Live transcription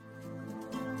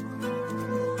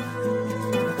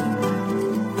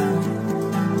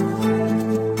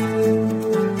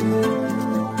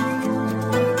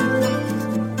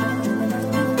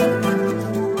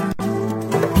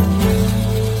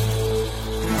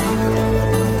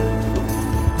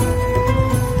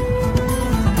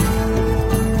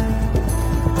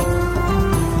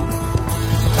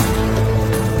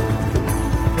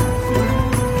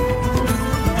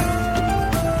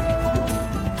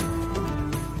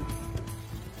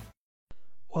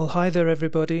Well, hi there,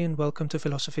 everybody, and welcome to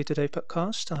Philosophy Today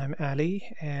podcast. I'm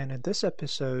Ali, and in this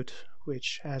episode,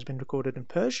 which has been recorded in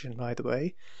Persian, by the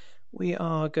way, we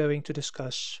are going to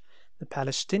discuss the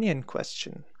Palestinian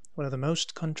question, one of the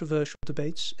most controversial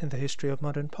debates in the history of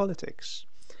modern politics.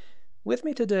 With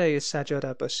me today is Sajjad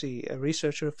Abbasi, a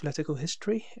researcher of political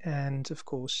history and, of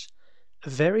course, a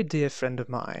very dear friend of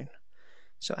mine.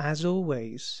 So, as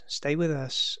always, stay with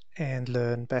us and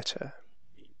learn better.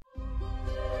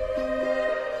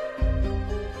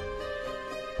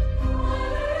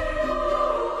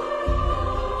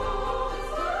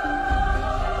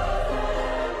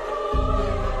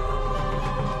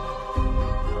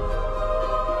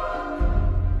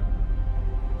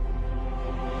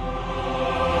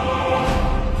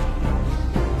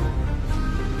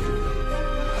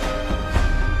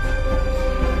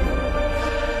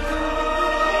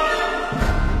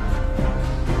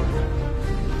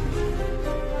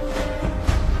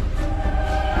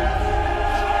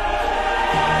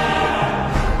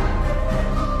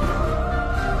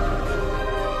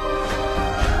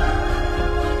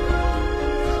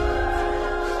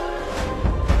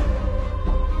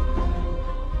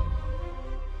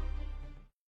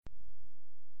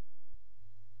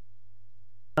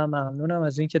 ممنونم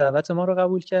از اینکه دعوت ما رو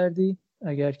قبول کردی.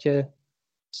 اگر که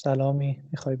سلامی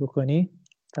میخوای بکنی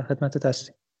در خدمتت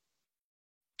هستیم.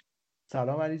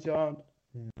 سلام علی جان،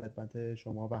 خدمت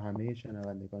شما و همه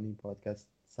شنوندگان این پادکست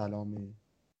سلام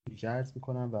ویژه عرض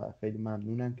میکنم و خیلی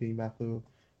ممنونم که این وقت رو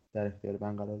در اختیار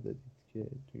من قرار دادید که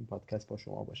تو این پادکست با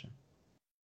شما باشم.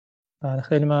 بله،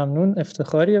 خیلی ممنون،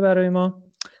 افتخاریه برای ما.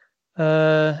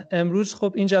 امروز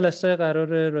خب این جلسه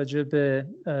قرار راجع به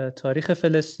تاریخ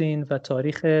فلسطین و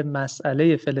تاریخ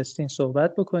مسئله فلسطین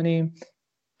صحبت بکنیم.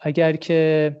 اگر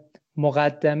که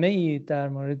مقدمه ای در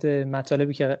مورد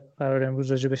مطالبی که قرار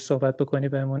امروز راجع بهش صحبت بکنی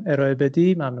بهمون ارائه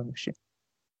بدی ممنون میشیم.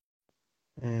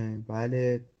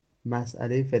 بله،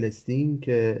 مسئله فلسطین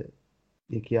که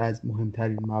یکی از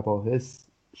مهمترین مباحث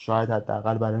شاید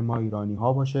حداقل برای ما ایرانی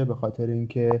ها باشه، به خاطر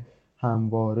اینکه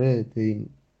همواره این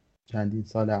چندین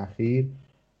سال اخیر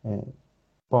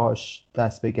باش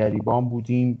دست به گریبان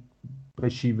بودیم به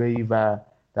شیوهی و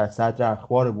در صدر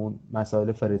اخبارمون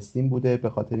مسائل فلسطین بوده، به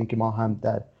خاطر اینکه ما هم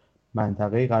در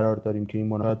منطقه‌ای قرار داریم که این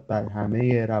مناطق بر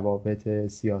همه روابط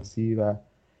سیاسی و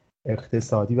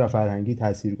اقتصادی و فرهنگی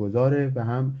تاثیرگذاره و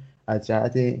هم از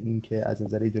جهت اینکه از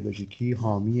نظر ایدئولوژیکی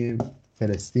حامی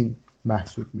فلسطین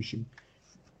محسوب میشیم.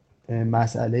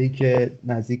 مسئله‌ای که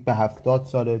نزدیک به 70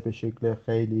 ساله به شکل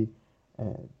خیلی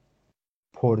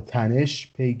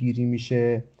پرتنش پیگیری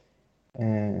میشه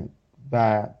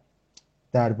و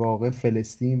در واقع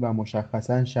فلسطین و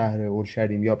مشخصا شهر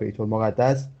اورشلیم یا بیت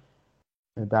المقدس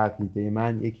به عقیده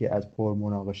من یکی از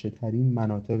پرمناقشه ترین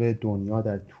مناطق دنیا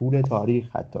در طول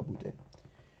تاریخ حتی بوده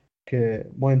که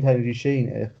مهمترین ریشه این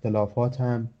اختلافات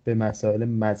هم به مسائل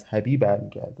مذهبی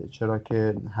برمیگرده، چرا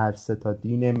که هر سه تا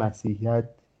دین، مسیحیت،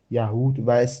 یهود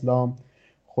و اسلام،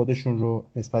 خودشون رو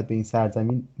نسبت به این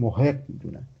سرزمین محق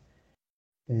میدونن.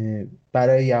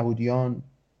 برای یهودیان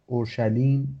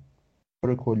اورشلیم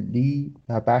طور کلی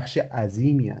و بخش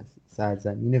عظیمی از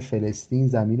سرزمین فلسطین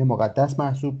زمین مقدس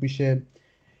محسوب میشه،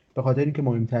 به خاطر اینکه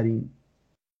مهمترین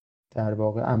در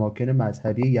واقع اماکن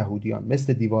مذهبی یهودیان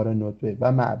مثل دیوار ندبه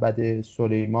و معبد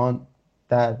سلیمان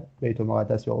در بیت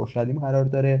المقدس یا اورشلیم قرار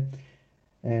داره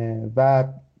و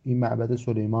این معبد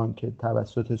سلیمان که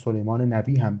توسط سلیمان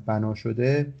نبی هم بنا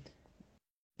شده،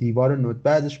 دیوار ندبه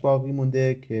ازش باقی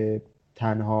مونده که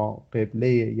تنها قبله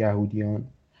یهودیان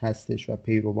هستش و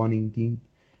پیروان این دین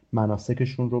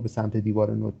مناسکشون رو به سمت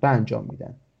دیوار ندبه انجام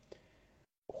میدن.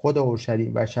 خود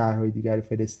اورشلیم و شهرهای دیگر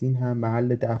فلسطین هم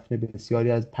محل دفن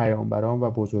بسیاری از پیامبران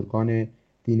و بزرگان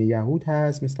دین یهود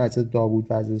هست، مثل حضرت داوود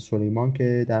و حضرت سلیمان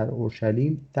که در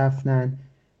اورشلیم دفنن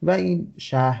و این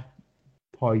شهر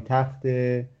پایتخت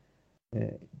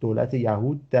دولت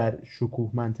یهود در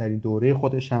شکوهمندترین دوره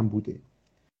خودش هم بوده.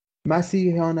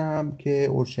 مسیحیان هم که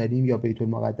اورشلیم یا بیت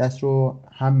المقدس رو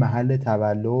هم محل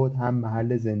تولد، هم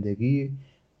محل زندگی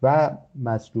و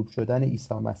مصلوب شدن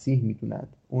عیسی مسیح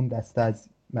میدونند. اون دسته از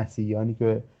مسیحیانی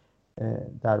که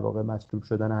در واقع مصلوب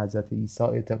شدن حضرت عیسی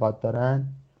اعتقاد دارن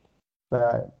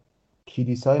و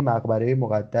کلیسای مقبره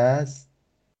مقدس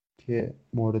که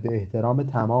مورد احترام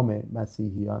تمام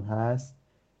مسیحیان هست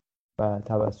و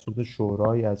توسط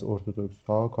شورای از ارتدوکس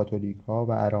ها، کاتولیک ها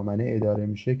و ارامنه اداره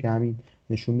میشه، که همین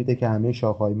نشون میده که همه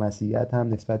شاخه‌های مسیحیت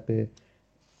هم نسبت به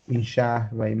این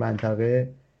شهر و این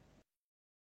منطقه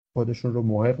خودشون رو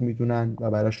محق میدونن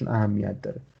و براشون اهمیت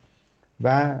داره.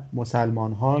 و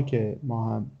مسلمان ها که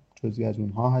ما هم جزئی از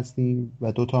اونها هستیم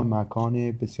و 2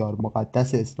 مکان بسیار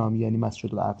مقدس اسلامی، یعنی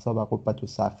مسجد الاقصی و قبة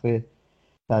الصخره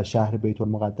در شهر بیت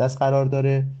المقدس قرار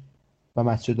داره و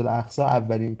مسجد الاقصی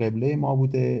اولین قبله ما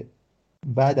بوده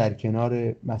و در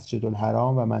کنار مسجد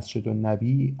الحرام و مسجد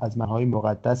النبی از محل‌های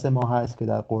مقدس ما هست که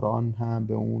در قرآن هم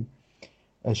به اون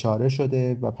اشاره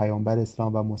شده و پیامبر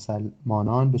اسلام و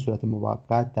مسلمانان به صورت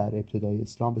موقت در ابتدای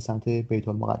اسلام به سمت بیت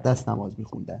المقدس نماز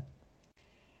می‌خوندن.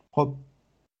 خب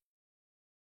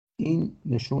این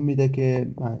نشون میده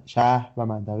که شهر و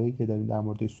منطقه‌ای که داریم در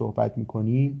موردش صحبت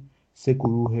می‌کنیم 3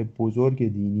 گروه بزرگ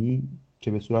دینی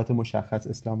که به صورت مشخص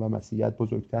اسلام و مسیحیت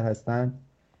بزرگتر هستند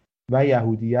و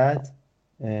یهودیت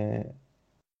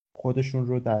خودشون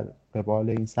رو در قبال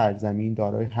این سرزمین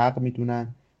دارای حق میدونن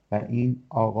و این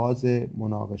آغاز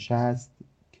مناقشه است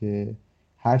که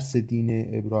هر 3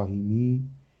 دین ابراهیمی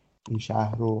این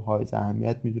شهر رو حائز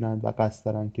اهمیت میدونن و قصد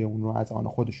دارن که اون رو از آن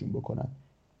خودشون بکنن.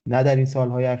 نه در این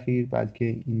سالهای اخیر، بلکه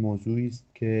این موضوعی است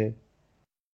که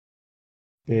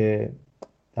به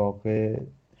واقع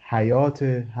حیات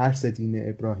هر 3 دین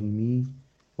ابراهیمی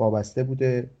وابسته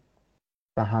بوده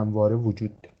و همواره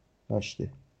وجود داشته.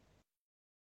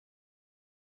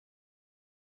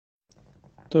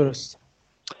 درست.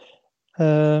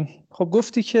 خب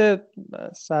گفتی که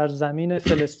سرزمین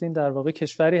فلسطین در واقع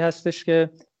کشوری هستش که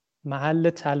محل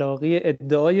تلاقی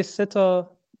ادعای 3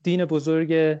 تا دین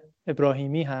بزرگ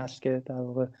ابراهیمی هست که در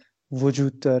واقع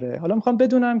وجود داره. حالا میخوام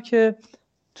بدونم که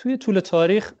توی طول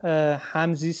تاریخ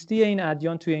همزیستی این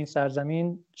ادیان توی این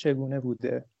سرزمین چگونه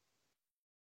بوده؟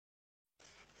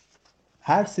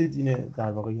 هر 3 دین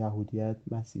در واقع یهودیت،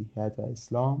 مسیحیت و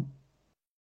اسلام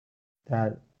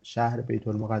در شهر بیت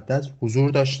المقدس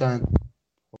حضور داشتند.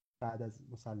 بعد از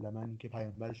مسلماً که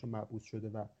پیامبرشون مبعوث شده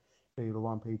و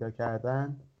پیروان پیدا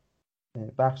کردن،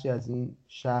 بخشی از این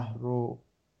شهر رو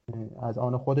از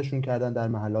آن خودشون کردن، در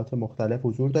محلات مختلف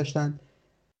حضور داشتن.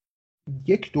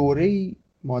 یک دوره‌ای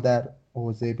ما در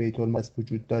حوزه بیت المقدس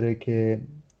وجود داره که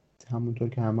همونطور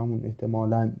که هممون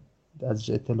احتمالاً از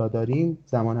اطلاع داریم،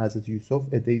 زمان حضرت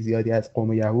یوسف عده زیادی از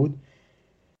قوم یهود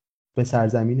به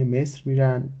سرزمین مصر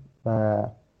میرن و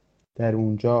در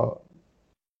اونجا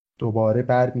دوباره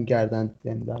برمیگردن،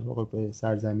 یعنی در واقع به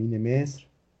سرزمین مصر،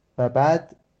 و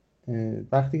بعد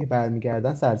وقتی که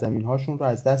برمیگردن سرزمین هاشون رو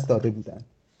از دست داده بودن.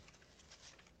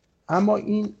 اما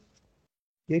این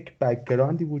یک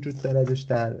بک‌گراندی وجود داره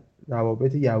در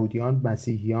روابط یهودیان،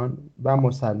 مسیحیان و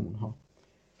مسلمان ها.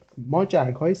 ما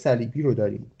جنگ های صلیبی رو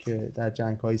داریم که در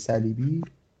جنگ های صلیبی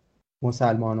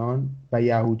مسلمانان و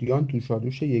یهودیان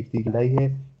دوشادوش یکدیگر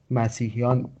علیه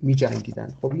مسیحیان می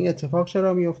جنگیدن. خب این اتفاق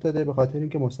چرا می افتاده؟ به خاطر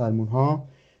اینکه مسلمان ها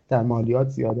در مالیات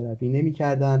زیاده روی نمی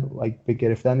کردن و به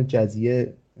گرفتن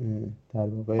جزیه در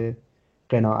واقع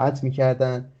قناعت می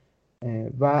کردن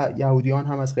و یهودیان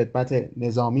هم از خدمت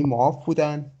نظامی معاف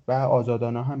بودن و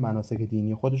آزادانه هم مناسک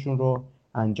دینی خودشون رو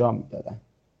انجام می دادن.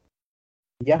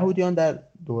 یهودیان در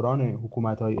دوران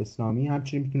حکومت‌های اسلامی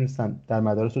همچنین میتونستن در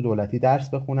مدارس دولتی درس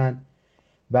بخونن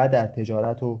و در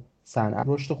تجارت و صنعت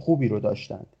رشد خوبی رو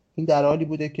داشتند. این در حالی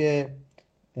بوده که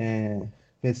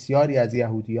بسیاری از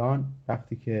یهودیان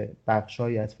وقتی که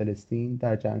بخشایی از فلسطین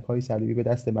در جنگ‌های صلیبی به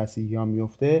دست مسیحیان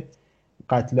میفته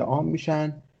قتل عام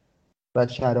میشن و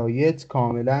شرایط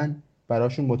کاملا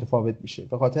براشون متفاوت میشه.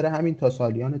 به خاطر همین تا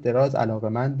سالیان دراز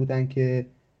علاقه‌مند بودن که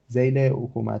ذیل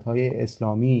حکومت‌های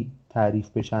اسلامی تعریف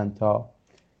بشن تا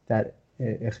در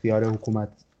اختیار حکومت،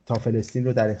 تا فلسطین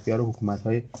رو در اختیار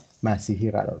حکومت‌های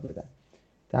مسیحی قرار بدن.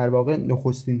 در واقع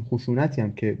نخستین خشونتی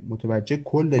هم که متوجه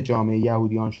کل جامعه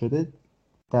یهودیان شده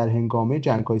در هنگام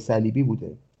جنگ‌های صلیبی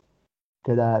بوده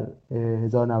که در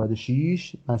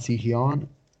 1096 مسیحیان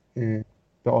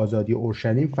به آزادی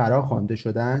اورشلیم فرا خوانده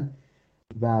شدند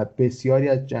و بسیاری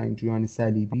از جنگجویان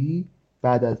صلیبی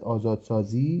بعد از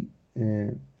آزادسازی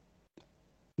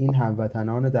این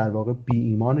هموطنان در واقع بی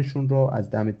ایمانشون رو از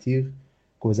دم تیغ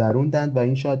گذروندند و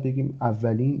این شاید بگیم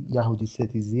اولین یهودی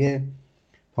ستیزی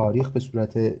تاریخ به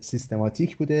صورت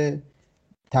سیستماتیک بوده.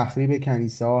 تخریب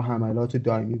کنیسه ها، حملات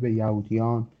دائمی به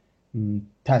یهودیان،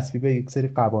 تصویب یک سری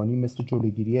قوانین مثل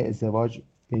جلوگیری ازدواج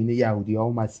بین یهودی ها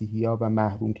و مسیحی ها و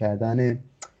محروم کردن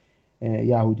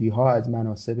یهودی ها از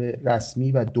مناصب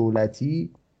رسمی و دولتی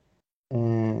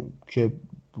که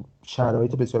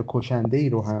شرایط بسیار کشنده ای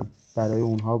رو هم برای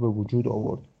اونها به وجود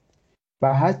آورد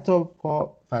و حتی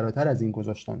پا فراتر از این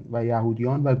گذاشتن و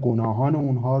یهودیان و گناهان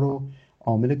اونها رو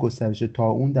عامل گسترش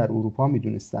طاعون در اروپا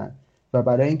میدونستن و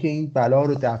برای اینکه این بلا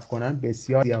رو دفع کنن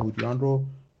بسیار یهودیان رو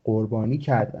قربانی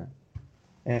کردن.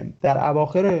 در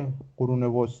اواخر قرون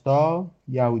وسطا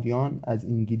یهودیان از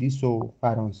انگلیس و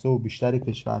فرانسه و بیشتر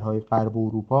کشورهای غرب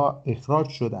اروپا اخراج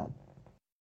شدند.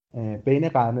 بین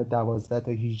قرن 12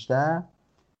 تا 18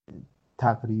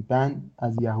 تقریبا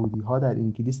از یهودی ها در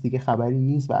انگلیس دیگه خبری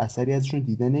نیست و اثری ازشون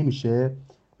دیده نمیشه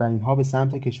و اینها به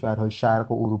سمت کشورهای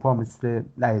شرق و اروپا مثل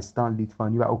لهستان،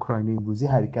 لیتوانی و اوکراین امروزی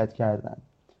حرکت کردند.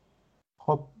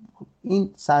 خب این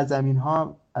سرزمین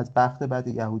ها از بخت بد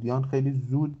یهودیان خیلی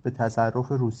زود به تصرف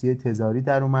روسیه تزاری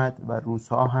در اومد و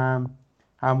روس‌ها هم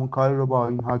همون کاری رو با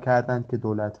اینها کردند که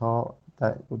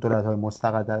دولت‌های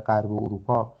مستقر در غرب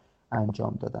اروپا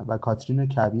انجام دادن و کاترین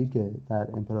کبیر که در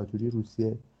امپراتوری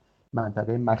روسیه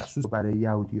منطقه مخصوص برای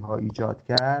یهودی‌ها ایجاد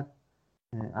کرد،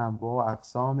 انواع و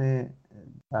اقسام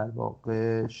در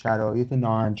واقع شرایط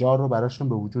ناهنجار رو براشون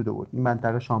به وجود آورد. این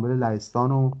منطقه شامل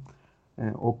لهستان و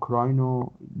اوکراین و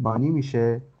لیتوانی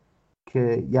میشه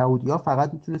که یهودی‌ها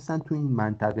فقط میتونستن تو این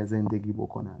منطقه زندگی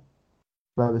بکنن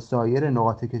و به سایر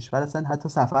نقاط کشور اصلا حتی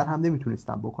سفر هم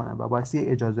نمیتونستن بکنن و باید یه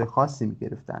اجازه خاصی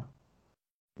میگرفتن.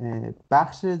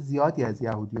 بخش زیادی از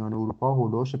یهودیان اروپا،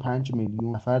 هولوش 5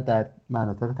 میلیون نفر، در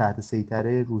مناطق تحت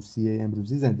سیطره روسیه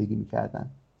امروزی زندگی میکردن.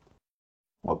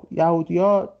 خب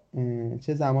یهودی‌ها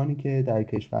چه زمانی که در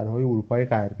کشورهای اروپای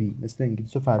غربی مثل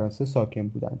انگلیس و فرانسه ساکن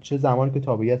بودند، چه زمانی که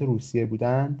تابعیت روسیه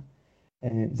بودند،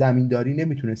 زمینداری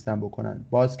نمیتونستن بکنن،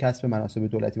 باز کسب مناصب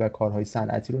دولتی و کارهای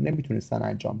صنعتی رو نمیتونستن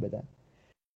انجام بدن.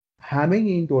 همه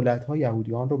این دولت‌ها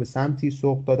یهودیان رو به سمتی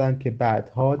سوق دادن که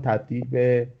بعدها تبدیل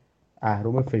به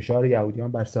اهرم فشار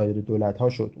یهودیان بر سایر دولت‌ها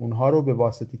شد. اونها رو به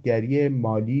واسطه‌گری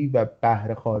مالی و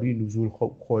بهره‌خواری، نزول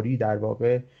خوری در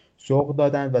واقع سوق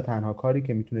دادن و تنها کاری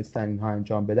که میتونستن اینها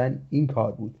انجام بدن این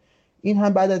کار بود. این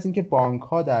هم بعد از اینکه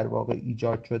بانک‌ها در واقع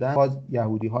ایجاد شدن، باز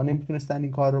یهودی‌ها نمیتونستن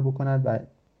این کار رو بکنن و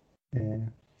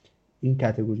این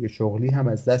کاتگوری شغلی هم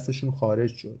از دستشون خارج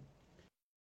شد.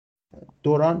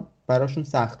 دوران براشون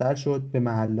سخت‌تر شد، به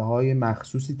محله‌های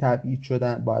مخصوصی تبعید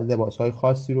شدن، باید لباس‌های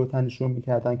خاصی رو تنشون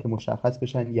می‌کردن که مشخص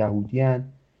بشن یهودیان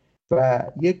و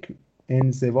یک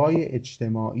انزوای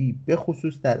اجتماعی به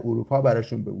خصوص در اروپا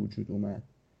براشون به وجود اومد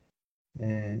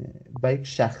و یک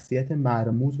شخصیت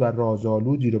مرموز و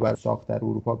رازآلودی رو بر ساخت در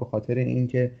اروپا به خاطر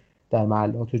اینکه در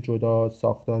محلات جدا،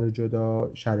 ساختار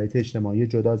جدا، شرایط اجتماعی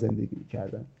جدا زندگی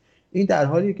می‌کردن. این در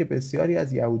حالیه که بسیاری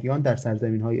از یهودیان در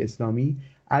سرزمین‌های اسلامی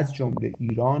از جمله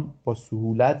ایران با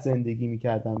سهولت زندگی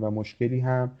می‌کردند و مشکلی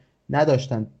هم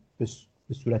نداشتند،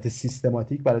 به صورت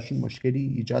سیستماتیک براشون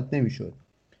مشکلی ایجاد نمی‌شد.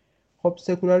 خب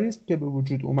سکولاریسم که به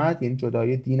وجود اومد، یعنی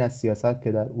جدای دین از سیاست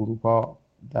که در اروپا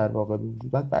در واقع به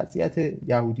وجود اومد، وضعیت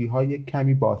یهودی‌ها یک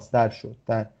کمی بازتر شد.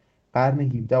 در قرن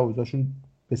 17 اوضاعشون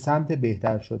به سمت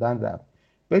بهتر شدن رفت.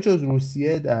 به جز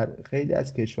روسیه در خیلی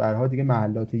از کشورها دیگه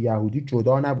محلات یهودی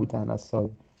جدا نبودن از سایر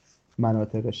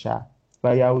مناطق شهر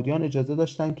و یهودیان اجازه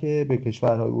داشتن که به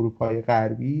کشورهای اروپای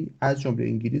غربی از جمله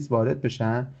انگلیس وارد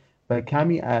بشن و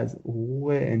کمی از حقوق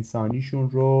انسانیشون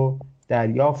رو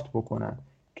دریافت بکنن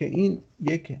که این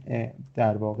یک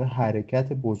در واقع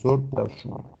حرکت بزرگ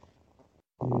باشون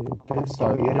به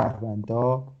سایر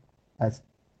شهروندا از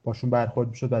باشون برخورد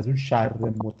میشد و از اون شر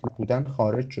مطلق بودن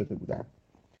خارج شده بودن.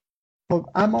 خب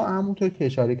اما همونطور که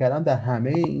اشاره کردم در همه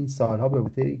این سالها به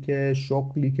واسطه که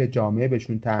شغلی که جامعه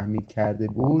بهشون تحمیل کرده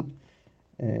بود،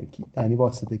 یعنی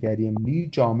واسطه‌گری ملی،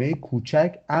 جامعه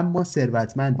کوچک اما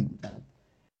ثروتمندی بودند.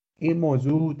 این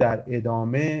موضوع در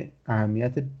ادامه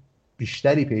اهمیت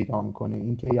بیشتری پیدا میکنه،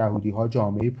 اینکه یهودی‌ها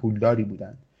جامعه پولداری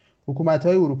بودند.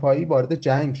 حکومت‌های اروپایی وارد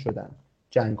جنگ شدند،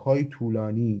 جنگ‌های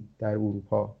طولانی در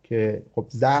اروپا که خب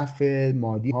ضعف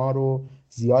مالی ها رو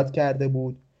زیاد کرده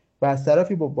بود و از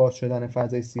طرفی با باز شدن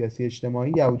فضای سیاسی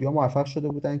اجتماعی، یهودی‌ها موفق شده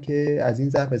بودند که از این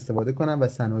ضعف استفاده کنن و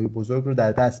صنایع بزرگ رو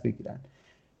در دست بگیرن.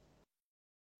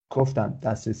 گفتم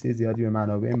دسترسی زیادی به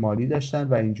منابع مالی داشتن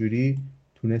و اینجوری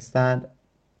تونستن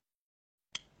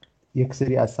یک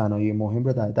سری از صنایع مهم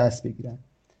رو در دست بگیرن.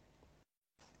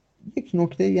 یک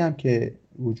نکته ای هم که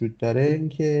وجود داره این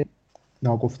که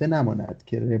ناگفته نماند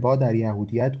که ربا در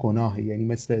یهودیت گناهه، یعنی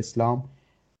مثل اسلام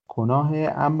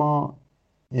گناهه، اما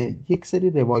یک سری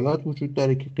روایات وجود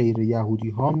داره که غیر یهودی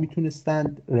ها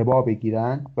میتونستند ربا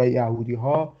بگیرن و یهودی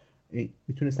ها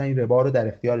میتونستن این ربا رو در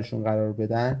اختیارشون قرار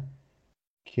بدن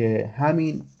که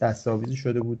همین دستاویزی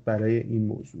شده بود برای این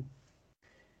موضوع.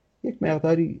 یک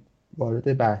مقداری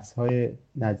وارد بحث های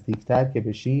نزدیکتر که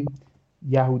بشیم،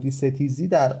 یهودی ستیزی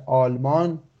در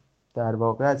آلمان در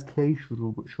واقع از کی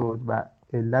شروع شد و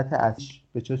علت اصلیش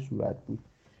به چه صورت بود؟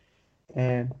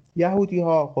 یهودی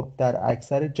ها خب در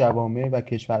اکثر جوامع و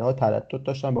کشورها تردد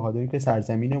داشتن به خاطر اینکه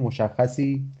سرزمین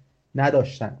مشخصی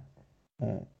نداشتن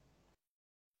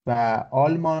و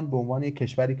آلمان به عنوان یک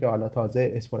کشوری که حالا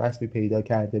تازه اسم و رسمی پیدا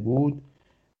کرده بود،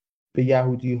 به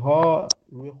یهودی ها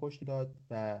روی خوش داد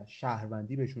و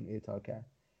شهروندی بهشون اعطا کرد.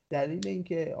 دلیل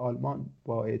اینکه آلمان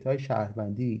با اعطای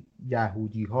شهروندی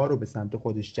یهودی ها رو به سمت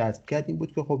خودش جذب کرد این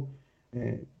بود که خب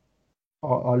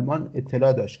آلمان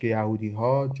اطلاع داشت که یهودی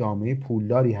ها جامعه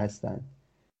پولداری هستند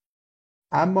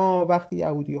اما وقتی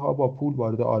یهودی‌ها با پول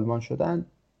وارد آلمان شدند،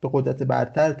 به قدرت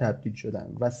برتر تبدیل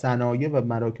شدند و صنایع و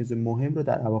مراکز مهم رو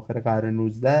در اواخر قرن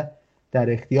 19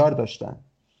 در اختیار داشتند.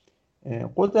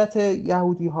 قدرت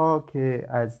یهودی‌ها که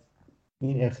از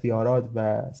این اختیارات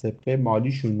و سبقه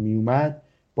مالیشون میومد،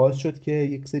 باعث شد که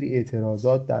یک سری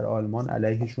اعتراضات در آلمان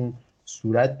علیهشون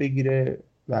صورت بگیره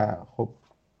و خب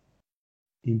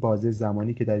این بازه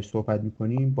زمانی که درش صحبت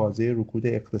میکنیم بازه رکود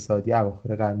اقتصادی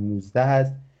اواخر قرن 19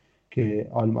 هست که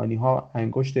آلمانی ها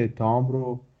انگشت اتهام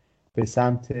رو به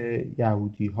سمت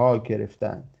یهودی ها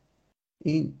گرفتند.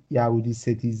 این یهودی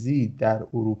ستیزی در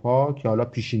اروپا که حالا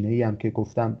پیشینه‌ای هم که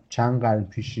گفتم چند قرن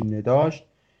پیشینه داشت،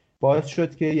 باعث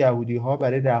شد که یهودی ها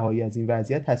برای رهایی از این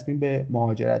وضعیت تصمیم به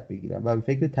مهاجرت بگیرن و به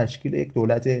فکر تشکیل یک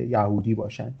دولت یهودی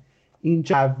باشند.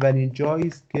 اینجا اولین جایی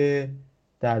است که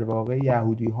در واقع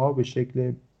یهودی ها به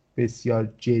شکل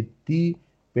بسیار جدی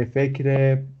به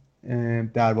فکر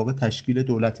در واقع تشکیل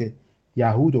دولت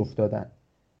یهود افتادن.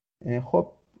 خب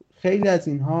خیلی از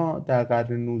اینها در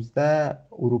قرن 19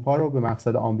 اروپا رو به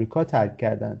مقصد آمریکا ترک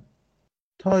کردند.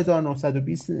 تا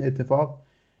 1920 این اتفاق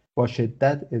با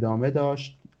شدت ادامه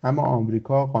داشت، اما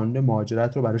آمریکا قانون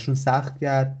مهاجرت رو براشون سخت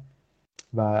کرد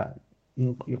و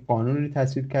این قانون رو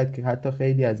تصویب کرد که حتی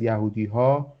خیلی از یهودی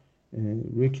ها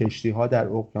روی کشتی ها در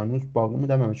اقیانوس باقی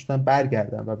موندن و میتونن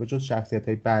برگردن و به جز شخصیت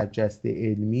های برجسته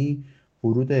علمی،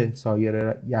 ورود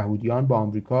سایر یهودیان به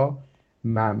آمریکا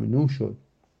ممنوع شد.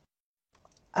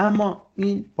 اما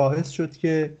این باعث شد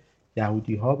که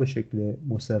یهودی ها به شکل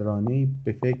مصرانه‌ای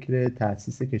به فکر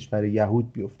تأسیس کشور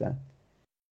یهود بیفتند.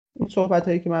 این صحبت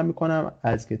هایی که من میکنم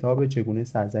از کتاب چگونه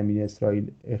سرزمین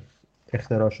اسرائیل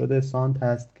اختراع شده سانت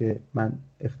هست که من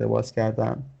اقتباس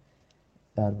کردم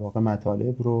در واقع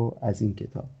مطالب رو از این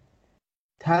کتاب.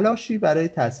 تلاشی برای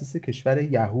تأسیس کشور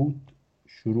یهود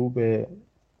شروع به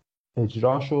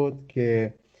اجرا شد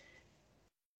که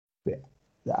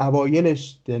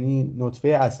اوایلش، یعنی نطفه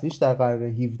اصلیش در قرن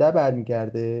 17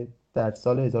 برمیگرده در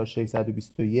سال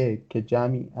 1621 که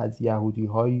جمعی از یهودی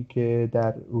هایی که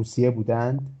در روسیه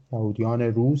بودند، یهودیان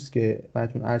روس که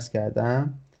براتون عرض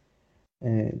کردم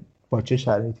با چه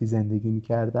شرایطی زندگی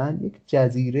میکردن، یک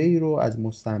جزیره ای رو از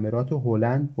مستعمرات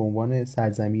هلند به عنوان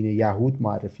سرزمین یهود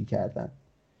معرفی کردند.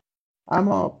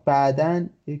 اما بعداً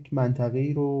یک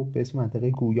منطقه‌ای رو به اسم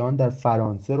منطقه گویان در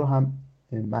فرانسه رو هم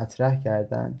مطرح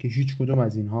کردند که هیچ کدوم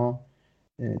از اینها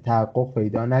تحقق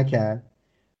پیدا نکرد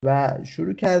و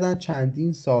شروع کردن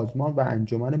چندین سازمان و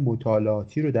انجمن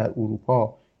مطالعاتی رو در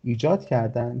اروپا ایجاد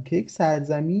کردند که یک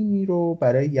سرزمینی رو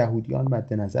برای یهودیان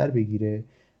مد نظر بگیره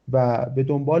و به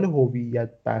دنبال هویت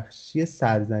بخشی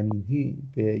سرزمینی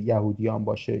به یهودیان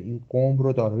باشه، این قوم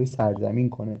رو دارای سرزمین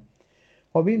کنه.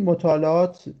 خب این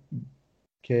مطالعات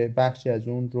که بخشی از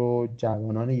اون رو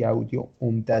جوانان یهودی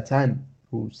عمدتاً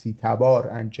روسی تبار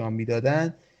انجام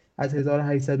میدادند، از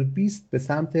 1820 به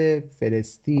سمت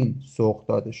فلسطین سوق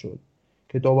داده شد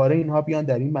که دوباره اینها بیان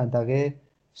در این منطقه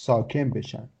ساکن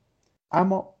بشن.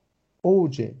 اما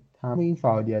اوج تمام این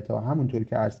فعالیت ها همونطور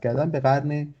که عرض کردم به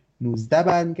قرن 19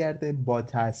 برمیگرده با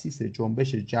تأسیس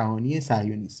جنبش جهانی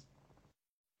صهیونیسم.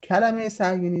 کلمه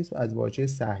صهیونیسم از واژه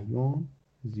صهیون،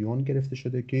 زیون گرفته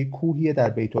شده که کوهیه در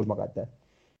بیت المقدس.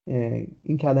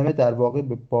 این کلمه در واقع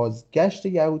به بازگشت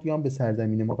یهودیان به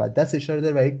سرزمین مقدس اشاره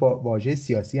داره و یک واژه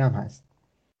سیاسی هم هست.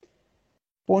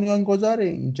 بنیانگذار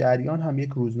این جریان هم یک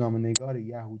روزنامه‌نگار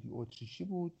یهودی اتریشی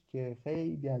بود که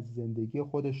خیلی از زندگی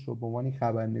خودش رو به عنوان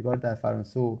خبرنگار در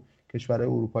فرانسه و کشورهای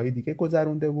اروپایی دیگه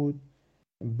گذرونده بود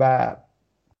و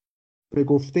به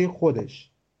گفته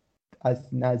خودش از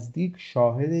نزدیک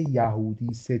شاهد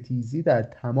یهودی ستیزی در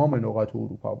تمام نقاط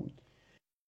اروپا بود.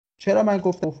 چرا من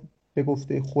به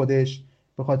گفته خودش؟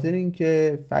 به خاطر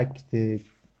اینکه فکت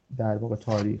در واقع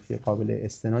تاریخی قابل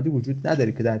استنادی وجود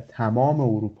نداره که در تمام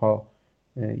اروپا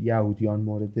یهودیان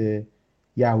مورد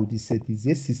یهودی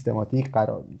ستیزی سیستماتیک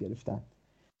قرار می گرفتن.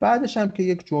 بعدش هم که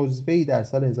یک جزوه‌ای در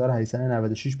سال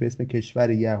 1896 به اسم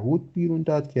کشور یهود بیرون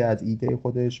داد که از ایده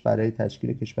خودش برای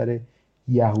تشکیل کشور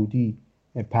یهودی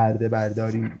پرده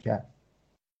برداری میکرد.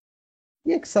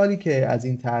 یک سالی که از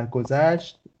این طرح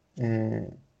گذشت،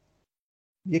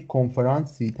 یک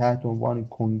کنفرانسی تحت عنوان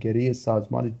کنگره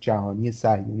سازمان جهانی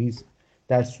صهیونیسم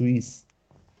در سوئیس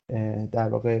در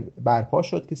واقع برپا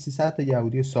شد که 300 تا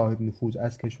یهودی صاحب نفوذ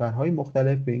از کشورهای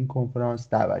مختلف به این کنفرانس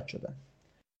دعوت شدند.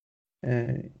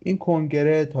 این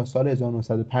کنگره تا سال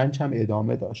 1905 هم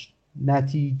ادامه داشت.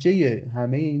 نتیجه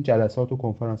همه این جلسات و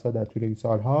کنفرانس ها در طول این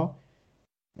سالها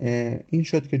این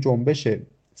شد که جنبش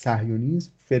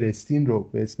صهیونیسم فلسطین رو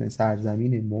به اسم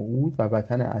سرزمین موعود و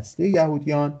وطن اصلی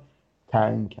یهودیان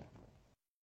تعیین کرد.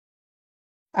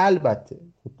 البته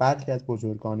برخی از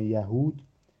بزرگان یهود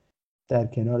در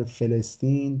کنار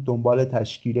فلسطین دنبال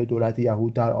تشکیل دولت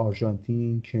یهود در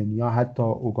آرژانتین، کنیا، حتی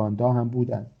اوگاندا هم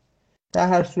بودند. در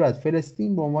هر صورت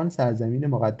فلسطین به عنوان سرزمین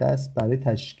مقدس برای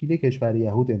تشکیل کشور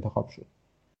یهود انتخاب شد.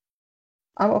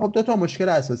 اما خب دو تا مشکل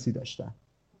اساسی داشتن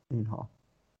اینها.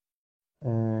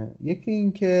 یکی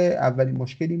این که اولین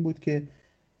مشکل این بود که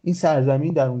این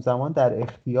سرزمین در اون زمان در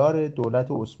اختیار دولت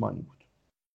عثمانی بود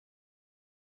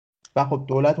و خب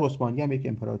دولت عثمانی هم یک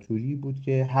امپراتوری بود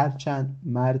که هرچند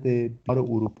مرد بیمار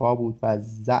اروپا بود و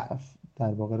از ضعف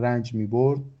در واقع رنج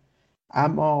می‌برد،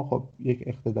 اما خب یک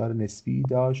اقتدار نسبی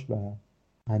داشت و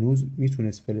هنوز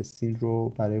میتونست فلسطین رو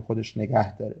برای خودش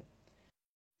نگه داره.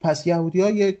 پس یهودی‌ها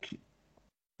یک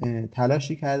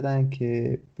تلاشی کردن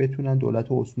که بتونن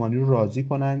دولت عثمانی رو راضی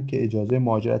کنن که اجازه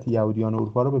مهاجرت یهودیان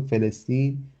اروپا رو به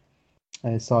فلسطین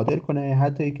صادر کنه.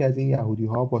 حتی یکی از این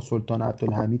یهودی‌ها با سلطان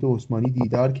عبدالحمید عثمانی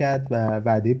دیدار کرد و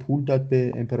وعده پول داد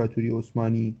به امپراتوری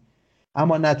عثمانی،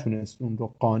 اما نتونست اون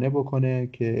رو قانع بکنه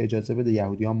که اجازه بده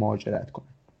یهودی‌ها مهاجرت کنن.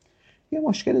 یه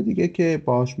مشکل دیگه که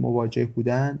باهاش مواجه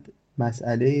بودند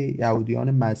مسئله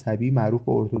یهودیان مذهبی معروف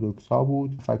به ارتدوکس‌ها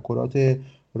بود، تفکرات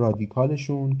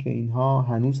رادیکالشون که اینها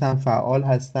هنوز هم فعال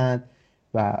هستند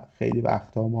و خیلی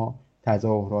وقتا ما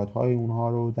تظاهرات‌های اونها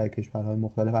رو در کشورهای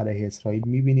مختلف علیه اسرائیل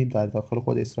می‌بینیم، در داخل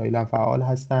خود اسرائیل هم فعال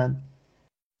هستند.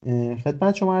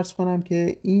 خدمت شما عرض کنم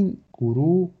که این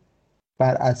گروه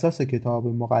بر اساس کتاب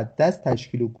مقدس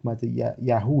تشکیل حکومت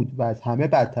یهود و از همه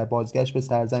بدتر بازگشت به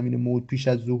سرزمین موعود پیش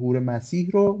از ظهور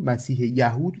مسیح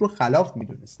یهود رو خلاف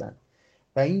می‌دونستند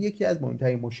و این یکی از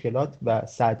مهمترین مشکلات و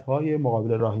سدهای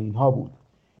مقابل راه اینها بود.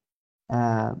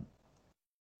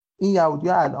 این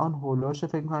یهودی‌ها الان هولوش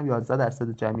فکر می‌کنم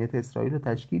 11% جمعیت اسرائیل رو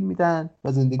تشکیل میدن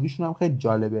و زندگیشون هم خیلی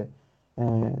جالبه.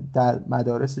 در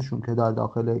مدارسشون که در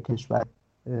داخل کشور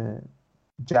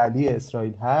جعلی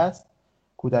اسرائیل هست،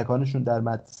 کودکانشون در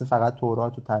مدرسه فقط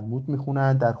تورات و تلمود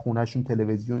میخونن، در خونهشون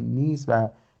تلویزیون نیست و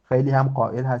خیلی هم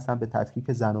قائل هستن به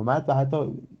تفکیک زن و مرد و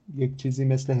حتی یک چیزی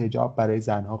مثل حجاب برای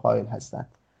زنها قائل هستن.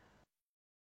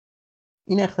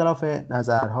 این اختلاف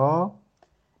نظرها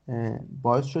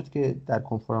باعث شد که در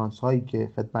کنفرانس هایی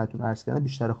که خدمتتون عرض کردم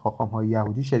بیشتر خاخام های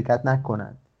یهودی شرکت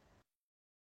نکنند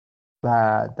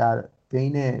و در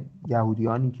بین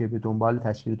یهودیانی که به دنبال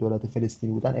تشکیل دولت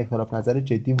فلسطینی بودن اختلاف نظر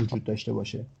جدی وجود داشته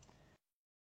باشه.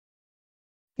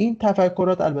 این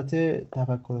تفکرات البته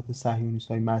تفکرات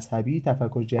صهیونیست‌های مذهبی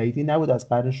تفکر جدیدی نبود. از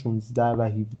قرن 16 و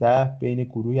 17 بین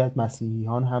گروهی از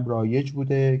مسیحیان هم رایج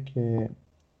بوده که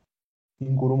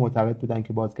این گروه معتقد بودند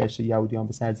که بازگشت یهودیان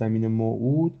به سرزمین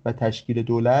موعود و تشکیل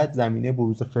دولت زمینه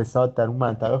بروز فساد در اون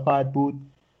منطقه خواهد بود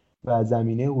و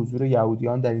زمینه حضور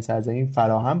یهودیان در این سرزمین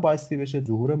فراهم بایستی بشه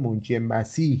ظهور منجی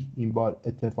مسیح این بار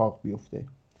اتفاق بیفته.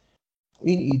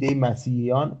 این ایده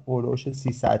مسیحیان اولش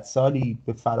 300 سالی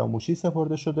به فراموشی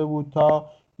سپرده شده بود تا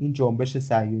این جنبش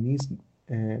صهیونیسم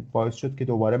باعث شد که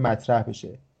دوباره مطرح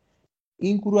بشه.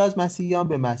 این گروه از مسیحیان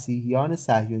به مسیحیان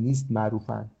صهیونیست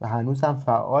معروفن و هنوز هم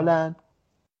فعالن،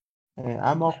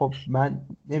 اما خب من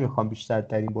نمیخوام بیشتر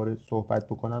در این باره صحبت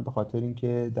بکنم به خاطر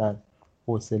اینکه در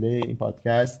حوصله این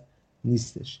پادکست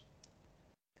نیستش.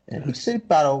 یک سری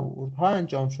برآوردها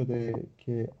انجام شده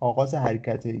که آغاز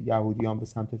حرکت یهودیان به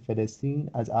سمت فلسطین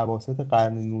از اواسط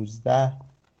قرن 19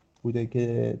 بوده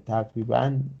که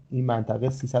تقریبا این منطقه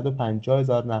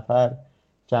 350,000 نفر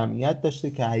جمعیت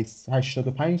داشته که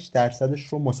 85%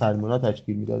 رو مسلمان‌ها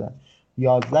تشکیل میدادن،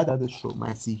 11% رو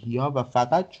مسیحی‌ها و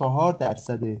فقط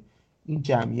 4% این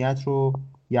جمعیت رو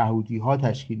یهودی‌ها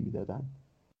تشکیل میدادن.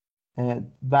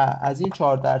 و از این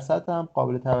 4% هم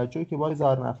قابل توجهه که با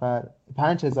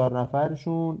 5,000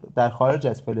 نفرشون در خارج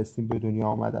از فلسطین به دنیا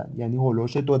آمدن، یعنی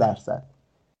هولوش 2%.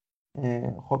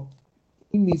 خب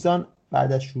این میزان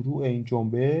بعد از شروع این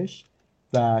جنبش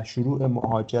و شروع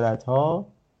مهاجرت ها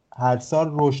هر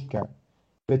سال رشد کرد،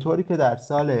 به طوری که در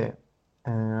سال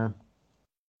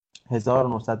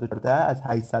 1914 از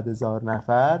 800,000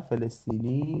 نفر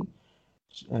فلسطینی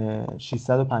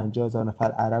 650,000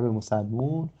 نفر عرب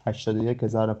مسلمون،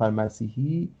 81,000 نفر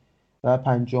مسیحی و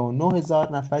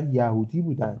 59,000 نفر یهودی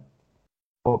بودند.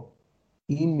 خب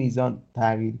این میزان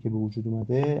تغییری که به وجود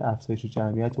اومده افزایش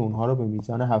جمعیت اونها رو به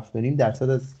میزان 7.5%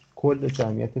 از کل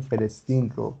جمعیت فلسطین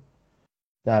رو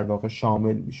در واقع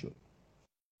شامل میشد.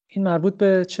 این مربوط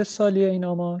به چه سالیه این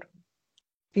آمار؟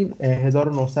 این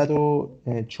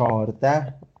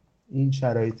 1914 این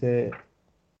شرایط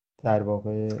در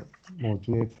واقع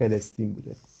موضوع فلسطین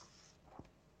بوده.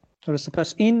 درسته.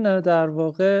 پس این در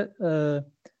واقع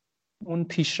اون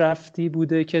پیشرفتی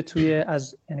بوده که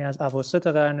یعنی از اواسط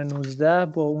قرن 19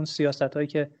 با اون سیاست‌هایی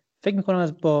که فکر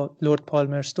می‌کنم با لورد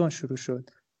پالمرستون شروع شد.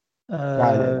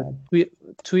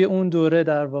 توی اون دوره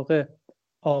در واقع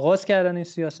آغاز کردن این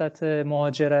سیاست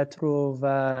مهاجرت رو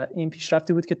و این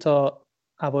پیشرفتی بود که تا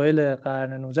اوایل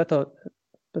قرن 19 تا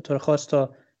به طور خاص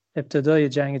تا ابتدای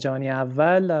جنگ جهانی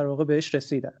اول در واقع بهش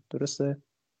رسیدن. درسته؟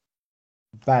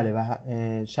 بله، و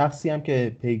شخصی هم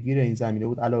که پیگیر این زمینه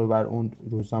بود علاوه بر اون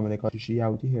روزنامه‌نگار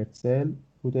یهودی هرتزل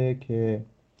بوده که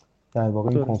در واقع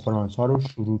این درست. کنفرانس ها رو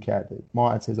شروع کرده.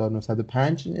 ما از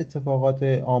 1905 این اتفاقات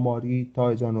آماری تا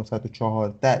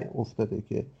 1914 افتاده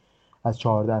که از 4%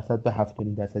 به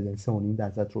 7.5%، یعنی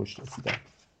 3.5% رشد رسیدن.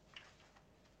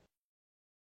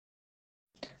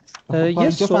 خب تا یه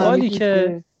اینجا سوالی فهمیدیم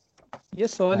که که یه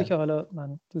سوالی بله. که حالا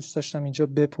من دوست داشتم اینجا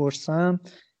بپرسم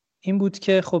این بود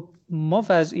که خب ما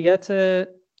وضعیت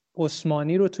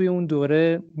عثمانی رو توی اون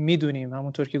دوره میدونیم،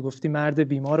 همونطور که گفتی مرد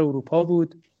بیمار اروپا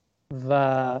بود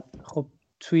و خب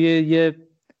توی یه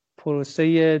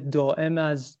پروسه دائم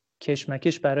از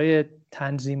کشمکش برای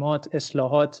تنظیمات،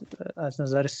 اصلاحات از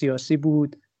نظر سیاسی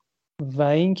بود و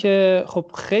اینکه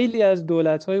خب خیلی از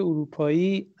دولت‌های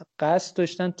اروپایی قصد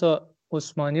داشتن تا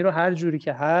عثمانی رو هر جوری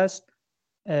که هست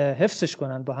حفظش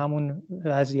کنن با همون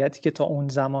وضعیتی که تا اون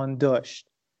زمان داشت.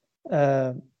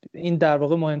 این در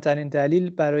واقع مهمترین دلیل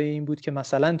برای این بود که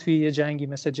مثلا توی یه جنگی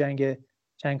مثل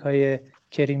جنگ‌های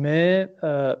کریمه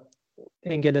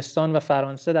انگلستان و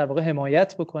فرانسه در واقع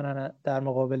حمایت بکنن در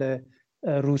مقابل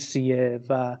روسیه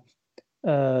و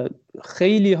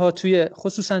خیلی ها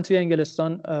خصوصا توی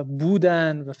انگلستان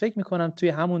بودن و فکر میکنم توی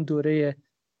همون دوره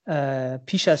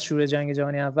پیش از شروع جنگ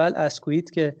جهانی اول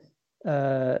اسکویت که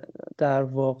در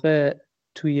واقع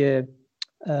توی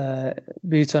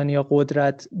بریتانیا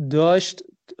قدرت داشت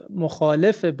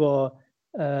مخالف با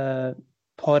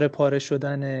پاره پاره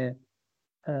شدن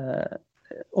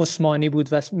عثمانی بود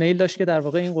و میل داشت که در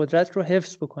واقع این قدرت رو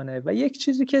حفظ بکنه. و یک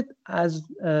چیزی که از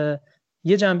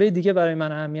یه جنبه دیگه برای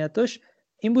من اهمیت داشت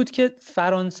این بود که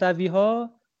فرانسوی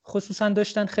ها خصوصا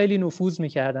داشتن خیلی نفوذ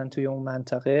میکردن توی اون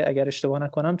منطقه اگر اشتباه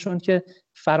نکنم، چون که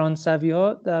فرانسوی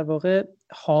ها در واقع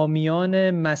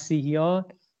حامیان مسیحیان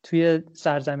توی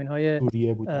سرزمین های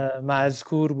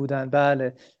مذکور بودن.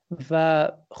 بله. و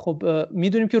خب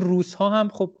میدونیم که روس ها هم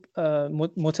خب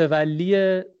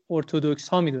متولی ارتدوکس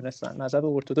ها میدونستن، مذهب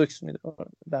ارتدوکس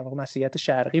در واقع مسیحیت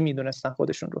شرقی میدونستن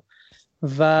خودشون رو.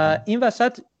 و این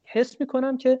وسط حس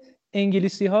میکنم که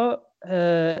انگلیسی ها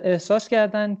احساس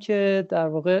کردن که در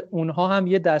واقع اونها هم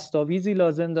یه دستاویزی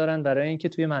لازم دارن برای اینکه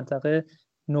توی منطقه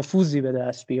نفوذی به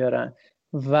دست بیارن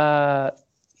و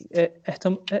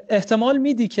احتمال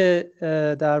میدی که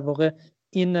در واقع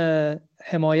این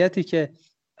حمایتی که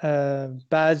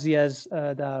بعضی از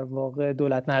در واقع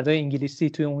دولت مردای انگلیسی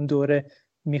توی اون دوره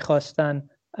میخواستن،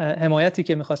 حمایتی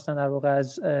که میخواستن در واقع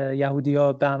از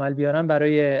یهودی‌ها به عمل بیارن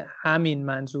برای همین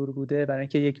منظور بوده، برای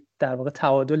اینکه یک در واقع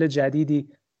تعادل جدیدی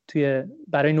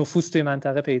برای نفوذ توی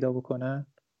منطقه پیدا بکنن.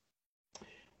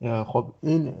 خب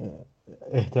این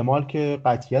احتمال که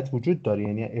قطعیت وجود داره،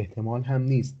 یعنی احتمال هم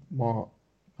نیست.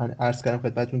 من عرض کردم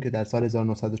خدمتتون که در سال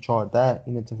 1914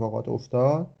 این اتفاقات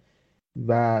افتاد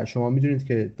و شما میدونید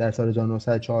که در سال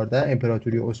 1914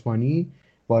 امپراتوری عثمانی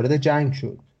وارد جنگ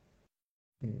شد.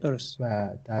 درست. و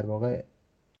در واقع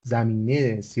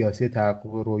زمینه سیاسی تحقق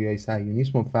رویای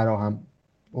صهیونیسم فراهم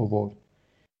آورد.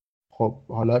 خب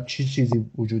حالا چیزی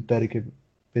وجود داره که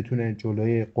بتونه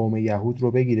جلوی قوم یهود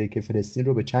رو بگیره که فلسطین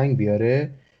رو به چنگ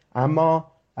بیاره؟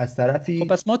 اما از طرفی خب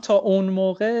پس ما تا اون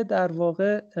موقع در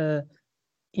واقع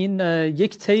این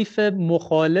یک طیف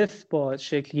مخالف با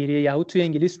شکلگیری یهود توی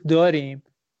انگلیس داریم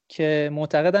که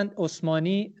معتقدن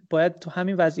عثمانی باید تو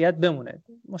همین وضعیت بمونه،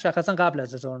 مشخصا قبل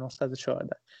از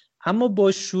 1914. اما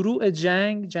با شروع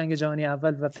جنگ جهانی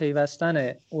اول و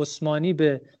پیوستن عثمانی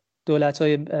به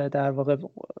دولت‌های در واقع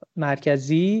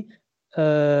مرکزی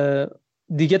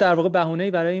دیگه در واقع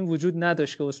بهونه‌ای برای این وجود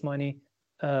نداشت که عثمانی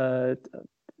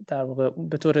در واقع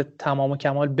به طور تمام و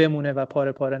کمال بمونه و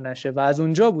پاره پاره نشه و از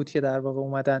اونجا بود که در واقع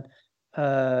اومدن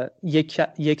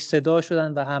یک صدا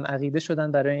شدن و هم عقیده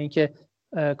شدن برای اینکه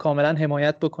کاملا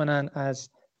حمایت بکنن از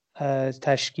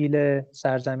تشکیل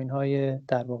سرزمین‌های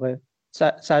در واقع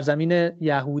سرزمین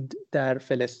یهود در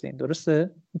فلسطین. درسته؟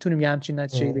 میتونیم یه همچین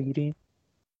نتیجه‌ای بگیریم؟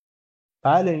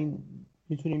 بله،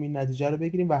 میتونیم این نتیجه رو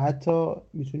بگیریم و حتی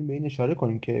میتونیم به این اشاره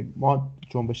کنیم که ما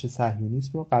جنبش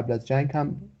صهیونیسم رو قبل از جنگ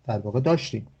هم در واقع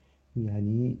داشتیم.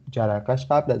 یعنی جرقش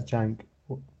قبل از جنگ،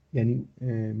 یعنی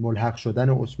ملحق شدن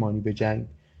عثمانی به جنگ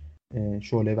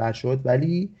شعله ور شد،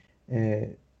 ولی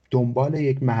دنبال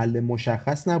یک محل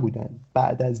مشخص نبودن.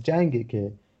 بعد از جنگ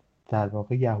که در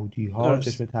واقع یهودی ها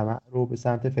چشم طمع رو به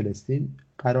سمت فلسطین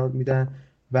قرار میدن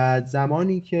و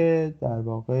زمانی که در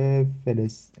واقع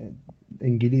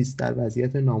انگلیس در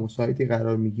وضعیت نامساعدی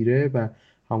قرار میگیره و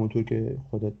همونطور که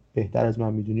خودت بهتر از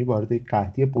من میدونی وارد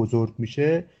قحطی بزرگ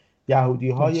میشه، یهودی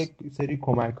ها یک سری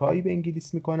کمک هایی به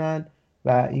انگلیس میکنن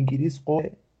و انگلیس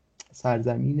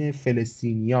سرزمین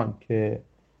فلسطینیان که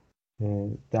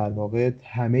در واقع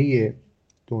همه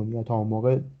دنیا تا اون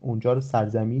موقع اونجا رو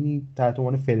سرزمینی تحت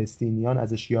عنوان فلسطینیان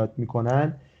ازش یاد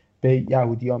میکنن به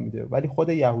یهودی‌ها میده، ولی خود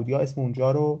یهودی‌ها اسم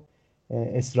اونجا رو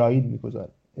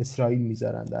اسرائیل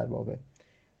میذارن در واقع.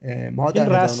 ما این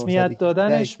در رسمیت 1917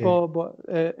 دادنش که با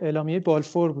اعلامیه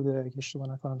بالفور بوده اگه اشتباه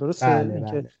نکنم، درسته؟ بله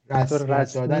اینکه به طور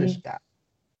رسمیت دادنش رسمی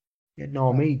یه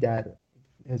نامه‌ای در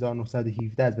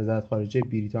 1917 از وزارت خارجه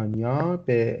بریتانیا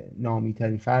به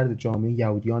نامی‌ترین فرد جامعه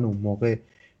یهودیان اون موقع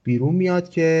بیرون میاد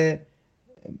که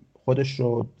خودش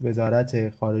رو وزارت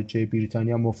خارجه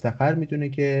بریتانیا مفتخر میدونه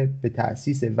که به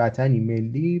تأسیس وطنی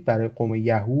ملی برای قوم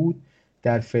یهود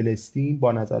در فلسطین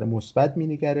با نظر مثبت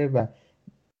مینگره و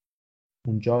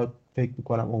اونجا فکر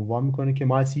میکنم عنوان میکنه که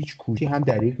ما از هیچ کوشی هم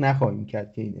دریغ نخواهیم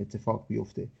کرد که این اتفاق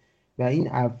بیفته و این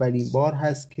اولین بار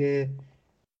هست که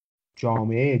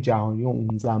جامعه جهانی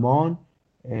اون زمان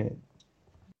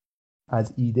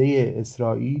از ایده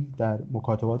اسرائیل در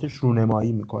مکاتباتش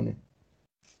رونمایی میکنه.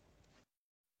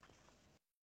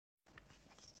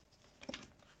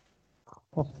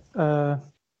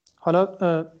 حالا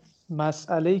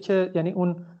مسئله‌ای که یعنی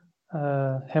اون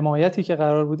حمایتی که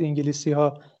قرار بود انگلیسی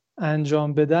ها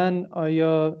انجام بدن،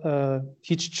 آیا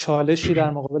هیچ چالشی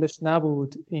در مقابلش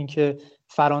نبود؟ اینکه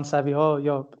فرانسوی ها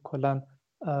یا کلا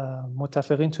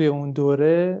متفقین توی اون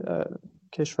دوره،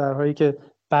 کشورهایی که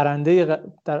برنده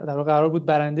در واقع قرار بود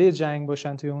برنده جنگ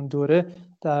باشن توی اون دوره،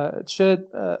 چه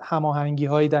هماهنگی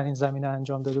هایی در این زمینه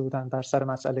انجام داده بودن بر سر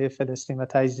مسئله فلسطین و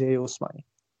تجزیه عثمانی؟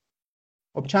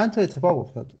 خب چند تا اتفاق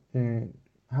افتاد.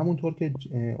 همونطور که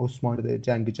عثمان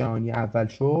جنگ جهانی اول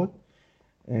شد،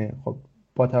 خب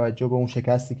با توجه به اون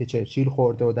شکستی که چرچیل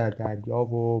خورده و در دریا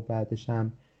و بعدش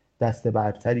هم دست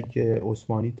برتری که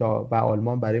عثمانی و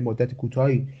آلمان برای مدت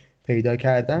کوتاهی پیدا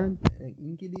کردن،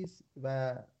 انگلیس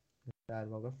و در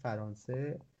واقع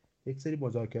فرانسه یک سری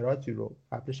مذاکراتی رو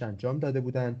قبلش انجام داده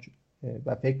بودن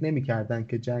و فکر نمی‌کردن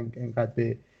که جنگ اینقدر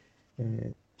به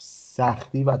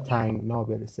سختی و تنگنا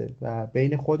برسه و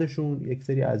بین خودشون یک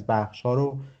سری از بخش‌ها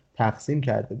رو تقسیم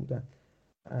کرده بودن.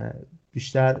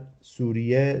 بیشتر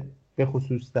سوریه به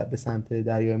خصوص به سمت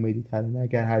دریای مدیترانه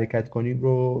اگر حرکت کنیم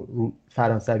رو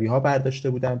فرانسوی ها برداشته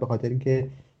بودن، به خاطر اینکه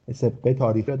سابقه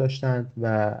تاریخی داشتند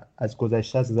و از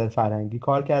گذشته از نظر فرهنگی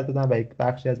کار کردن و یک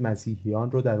بخشی از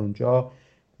مسیحیان رو در اونجا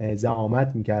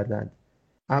زعامت می‌کردند.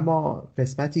 اما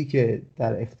قسمتی که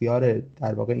در اختیار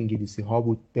در واقع انگلیسی ها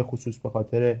بود، به خصوص به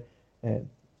خاطر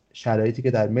شرایطی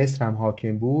که در مصر هم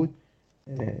حاکم بود،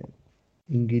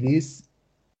 انگلیس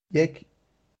یک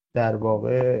در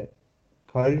واقع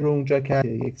کاری رو اونجا کرد،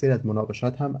 یک سری از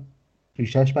مناقشات هم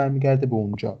ریشش برمیگرده به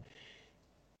اونجا.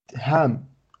 هم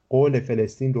قول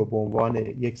فلسطین رو به عنوان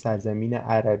یک سرزمین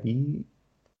عربی،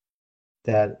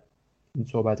 در این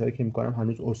صحبت‌هایی که می‌کنم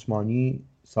هنوز عثمانی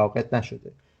ساقط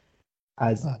نشده،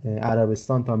 از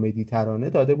عربستان تا مدیترانه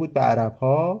داده بود به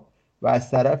عرب‌ها و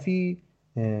از طرفی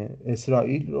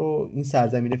اسرائیل رو، این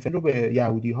سرزمین فلسطین رو به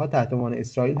یهودی‌ها تحت عنوان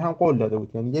اسرائیل هم قول داده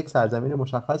بود. یعنی یک سرزمین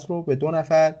مشخص رو به 2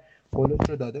 نفر قولش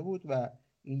رو داده بود و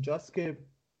اینجاست که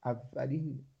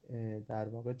اولین در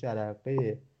واقع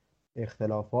جرقه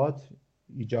اختلافات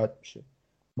ایجاد میشه.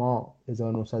 ما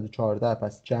 1914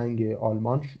 پس جنگ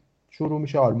آلمان شروع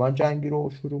میشه، آلمان جنگی رو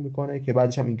شروع میکنه که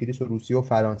بعدش هم انگلیس و روسیه و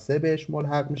فرانسه بهش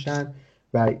ملحق میشن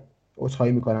و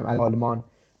عذرخواهی میکنم آلمان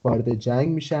وارد جنگ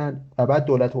میشن و بعد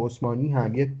دولت عثمانی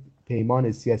هم یه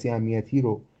پیمان سیاسی امنیتی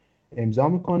رو امضا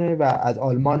میکنه و از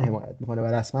آلمان حمایت میکنه و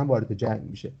رسما وارد جنگ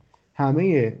میشه.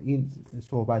 همه این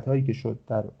صحبت هایی که شد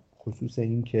در خصوص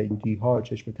این که یهودی‌ها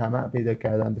چشم طمع پیدا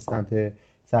کردن به سمت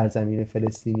سرزمین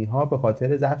فلسطینی ها به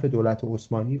خاطر ضعف دولت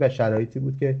عثمانی و شرایطی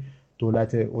بود که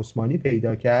دولت عثمانی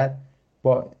پیدا کرد.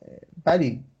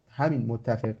 ولی همین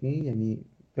متفقین، یعنی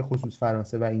به خصوص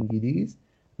فرانسه و انگلیس،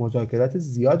 مذاکرات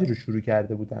زیادی رو شروع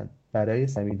کرده بودند برای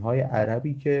زمین‌های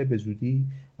عربی که به زودی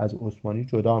از عثمانی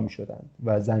جدا می‌شدند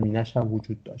و زمینش هم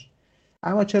وجود داشت.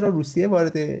 اما چرا روسیه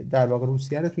در واقع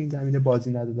روسیه رو تو این زمینه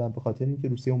بازی ندادن؟ به خاطر اینکه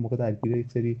روسیه اون موقع درگیر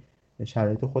یک سری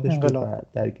شرایط خودش بود و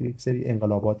درگیر یک سری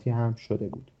انقلاباتی هم شده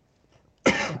بود.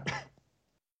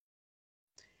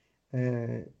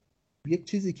 یک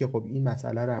چیزی که خب این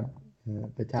مسئله رو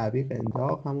به تعویق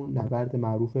انداخت همون نبرد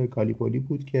معروف گالیپولی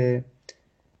بود که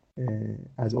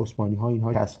از عثمانی ها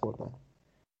اینها شکست خوردن.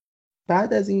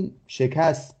 بعد از این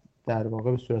شکست در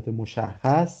واقع به صورت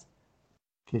مشخص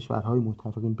کشورهای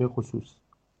متفقین به خصوص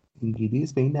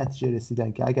انگلیس به این نتیجه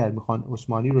رسیدن که اگر میخوان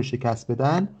عثمانی رو شکست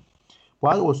بدن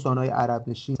باید استانهای عرب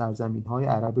نشین، سرزمین‌های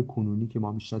عرب کنونی که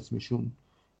ما میشناسیمشون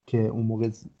که اون موقع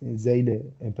ذیل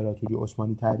امپراتوری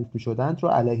عثمانی تعریف می‌شدند رو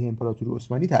علیه امپراتوری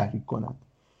عثمانی تحریک کنند.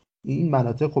 این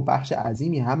مناطق خب بخش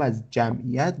عظیمی هم از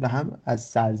جمعیت و هم از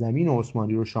سرزمین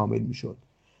عثمانی رو شامل می‌شد.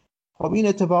 خب این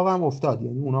اتفاق هم افتاد،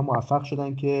 یعنی اونا موفق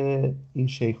شدن که این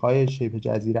شیخ‌های شبه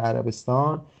جزیره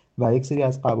عربستان و یک سری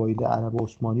از قبایل عرب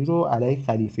عثمانی رو علیه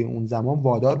خلیفه اون زمان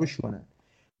وادار بشونن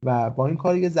و با این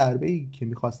کار یه ضربه‌ای که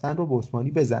می‌خواستن رو به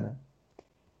عثمانی بزنن.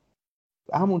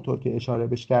 همونطور که اشاره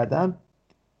بش کردم،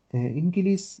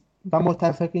 انگلیس و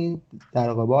متفقین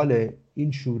در قبال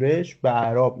این شورش به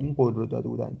اعراب این قول رو داده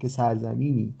بودند که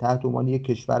سرزمینی تحت عنوان یک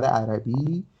کشور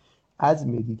عربی از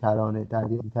مدیترانه،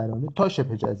 دریای مدیترانه تا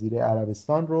شبه جزیره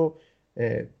عربستان رو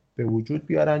به وجود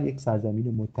بیارن، یک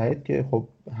سرزمین متحد که خب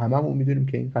هممون میدونیم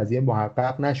که این قضیه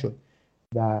محقق نشد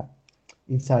و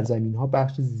این سرزمین ها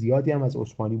بخش زیادی هم از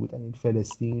عثمانی بودن، این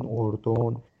فلسطین،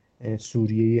 اردن،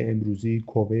 سوریه امروزی،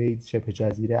 کویت، شبه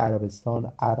جزیره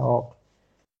عربستان، عراق.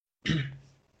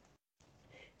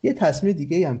 یه تصمیم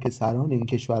دیگه هم که سران این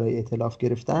کشورهای ائتلاف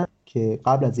گرفتن که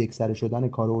قبل از یکسره شدن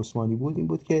کار عثمانی بود، این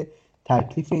بود که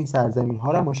تکلیف این سرزمین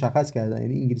ها را مشخص کردن.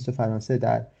 یعنی انگلیس و فرانسه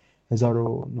در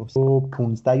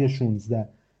 1915 یا 16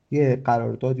 یه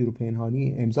قراردادی رو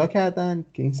پنهانی امضا کردن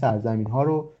که این سرزمین ها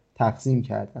رو تقسیم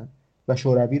کردن و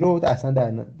شوروی رو اصلا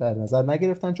در نظر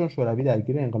نگرفتن، چون شوروی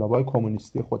درگیر انقلاب‌های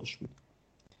کمونیستی خودش بود.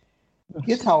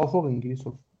 یه توافق انگلیس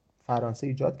و فرانسه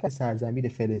ایجاد کرد سرزمین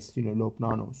فلسطین و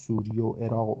لبنان و سوریه و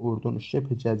عراق و اردن و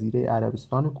شبه جزیره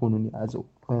عربستان کنونی از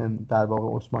در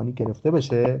واقع عثمانی گرفته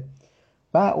بشه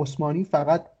و عثمانی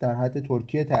فقط در حد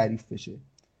ترکیه تعریف بشه.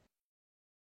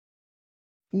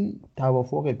 این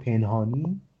توافق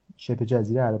پنهانی شبه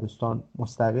جزیره عربستان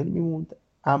مستقل میموند،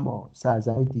 اما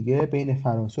سرزمین دیگه بین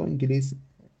فرانسه و انگلیس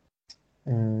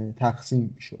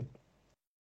تقسیم شد.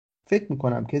 فکر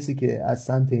میکنم کسی که از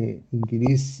سمت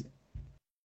انگلیس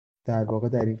در واقع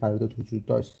در این قرارداد وجود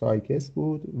داشت سایکس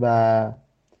بود و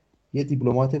یه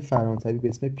دیپلمات فرانسوی به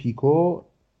اسم پیکو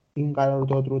این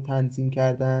قرارداد رو تنظیم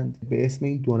کردند. به اسم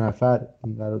این دو نفر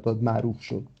این قرارداد معروف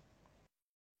شد.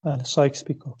 بله، سایکس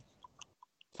پیکو.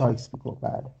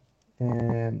 بله.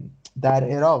 در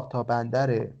عراق تا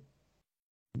بندر،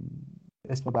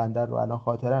 اسم بندر رو الان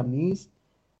خاطرم نیست،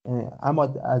 اما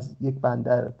از یک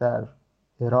بندر در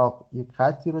عراق یک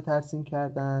خطی رو ترسیم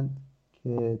کردند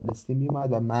که فلسطین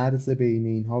میومد و مرز بین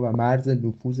اینها و مرز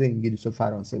نفوذ انگلیس و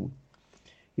فرانسه بود.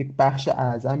 یک بخش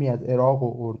اعظمی از عراق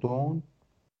و اردن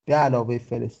به علاوه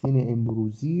فلسطین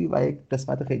امروزی و یک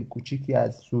قسمت خیلی کوچیکی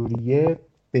از سوریه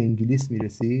به انگلیس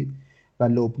میرسید و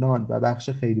لبنان و بخش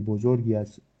خیلی بزرگی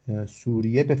از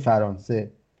سوریه به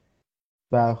فرانسه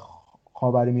و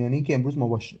خاورمیانه‌ای که امروز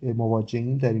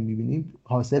مواجهیم داریم می‌بینیم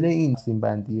حاصل این تقسیم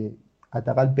بندیه،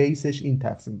 حداقل بیسش این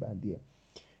تقسیم بندیه.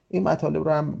 این مطالب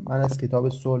رو هم من از کتاب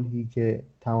صلحی که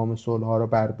تمام صلح‌ها رو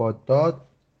برباد داد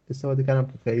استفاده کردم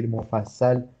که خیلی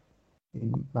مفصل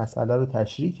این مسئله رو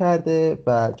تشریح کرده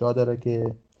و جا داره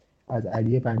که از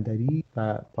علی بندری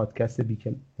و پادکست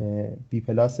بی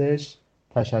پلاسش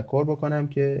تشکر بکنم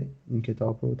که این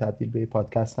کتاب رو تبدیل به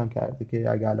پادکست هم کرده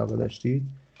که اگه علاقه داشتید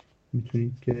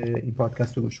میتونید که این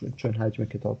پادکست رو گوش کنید، چون حجم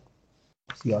کتاب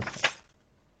زیاد هست.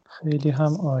 خیلی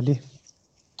هم عالی.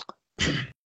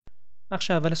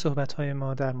 بخش اول صحبت‌های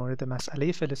ما در مورد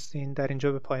مسئله فلسطین در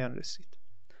اینجا به پایان رسید.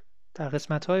 در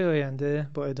قسمت‌های آینده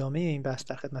با ادامه این بحث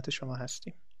در خدمت شما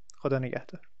هستیم. خدا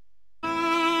نگهدار.